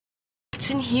It's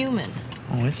inhuman.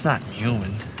 Oh, it's not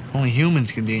inhuman. Only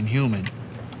humans can be inhuman.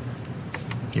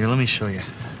 Here, let me show you.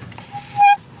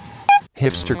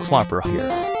 Hipster Clopper here.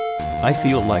 I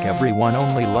feel like everyone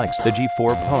only likes the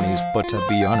G4 ponies, but to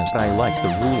be honest, I like the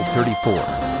Rule 34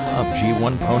 of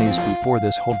G1 ponies before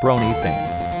this whole brony thing.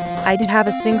 I did have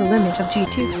a single image of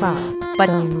G2 flop, but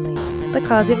only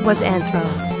because it was anthro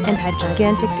and had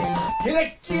gigantic dicks. Get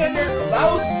a kinder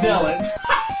those melons.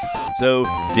 So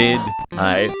did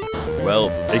I.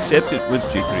 Well, except it was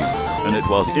G3, and it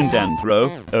was in Danthro,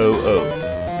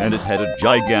 and it had a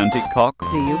gigantic cock.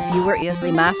 Do you furiously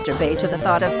masturbate to the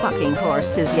thought of fucking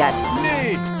horses yet?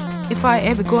 Nay! If I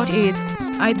ever got AIDS,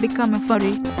 I'd become a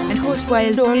furry and host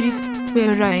wild orgies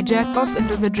where I jack off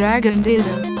into the dragon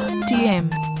dildo.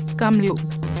 TM. Come Luke.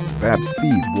 Babs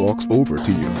Seed walks over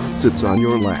to you, sits on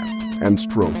your lap, and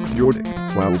strokes your dick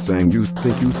while saying you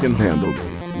think you can handle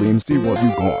me. Lean, see what you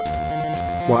got.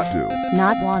 What do?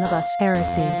 Not one of us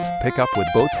heresy. Pick up with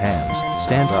both hands,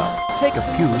 stand up, take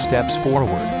a few steps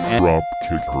forward, and drop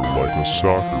kick her like a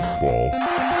soccer ball.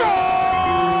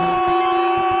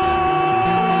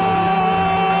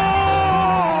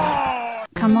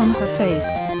 Come on her face,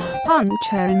 punch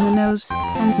her in the nose,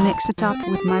 and mix it up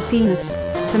with my penis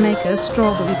to make a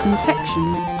strawberry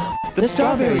confection. The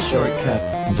Strawberry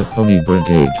Shortcut. The Pony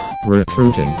Brigade,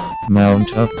 recruiting,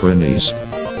 Mount Up Brinnies.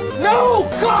 No!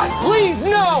 God, please,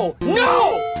 no!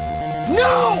 No!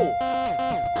 No!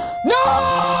 No!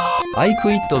 I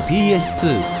quit PS2.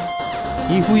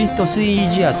 If it's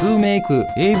easier to make a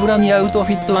brand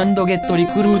outfit and get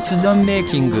recruits than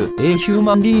making a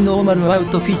humanly normal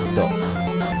outfit.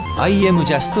 I am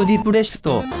just depressed.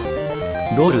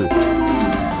 LOL.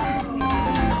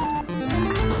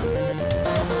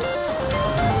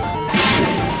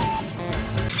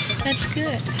 That's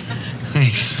good.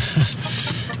 Thanks.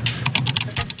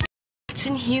 It's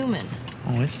inhuman.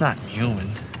 Oh, it's not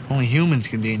inhuman. Only humans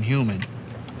can be inhuman.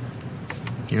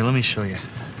 Here, let me show you.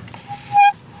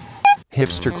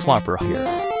 Hipster Clopper here.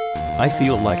 I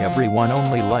feel like everyone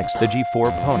only likes the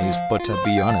G4 ponies, but to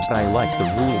be honest, I like the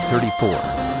Rule 34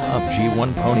 of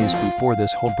G1 ponies before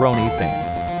this whole brony thing.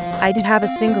 I did have a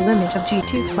single image of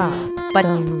G2 flop, but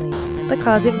only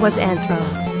because it was anthro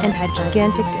and had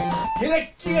gigantic dicks. Get a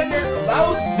kinder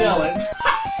those melons.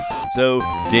 So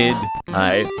did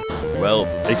I. Well,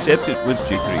 except it was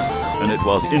G3, and it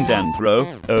was in Danthro,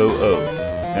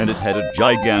 and it had a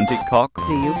gigantic cock.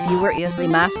 Do you furiously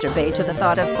masturbate to the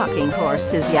thought of fucking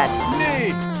horses yet?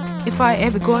 Nay! If I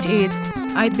ever got AIDS,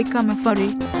 I'd become a furry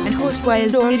and host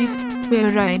wild orgies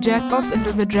where I jack off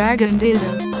into the dragon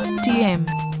dildo. TM.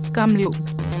 Come Luke.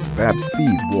 Babs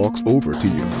Seed walks over to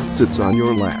you, sits on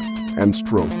your lap, and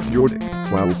strokes your dick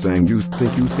while saying you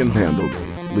think you can handle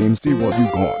me. Lean, see what you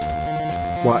got.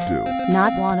 What do?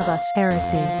 Not one of us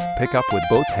heresy. Pick up with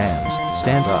both hands,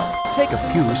 stand up, take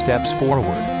a few steps forward,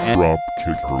 and drop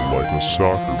kick her like a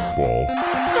soccer ball.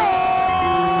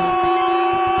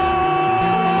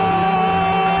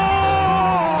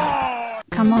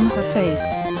 Come on her face,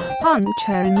 punch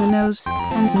her in the nose,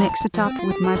 and mix it up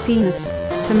with my penis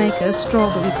to make a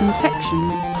strawberry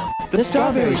confection. The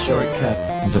Strawberry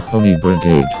Shortcut. The Pony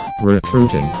Brigade,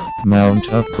 recruiting,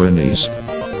 Mount Up Brinnies.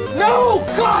 No!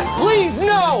 God, please,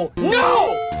 no!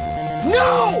 No!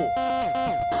 No!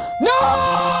 No!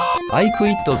 I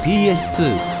quit PS2.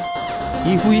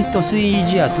 If it's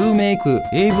easier to make a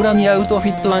brand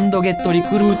outfit and get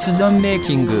recruits than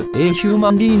making a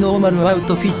humanly normal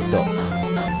outfit.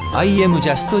 I am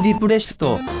just depressed.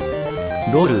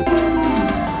 LOL.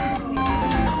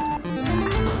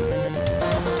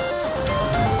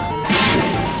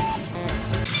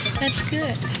 That's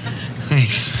good.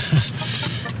 Thanks.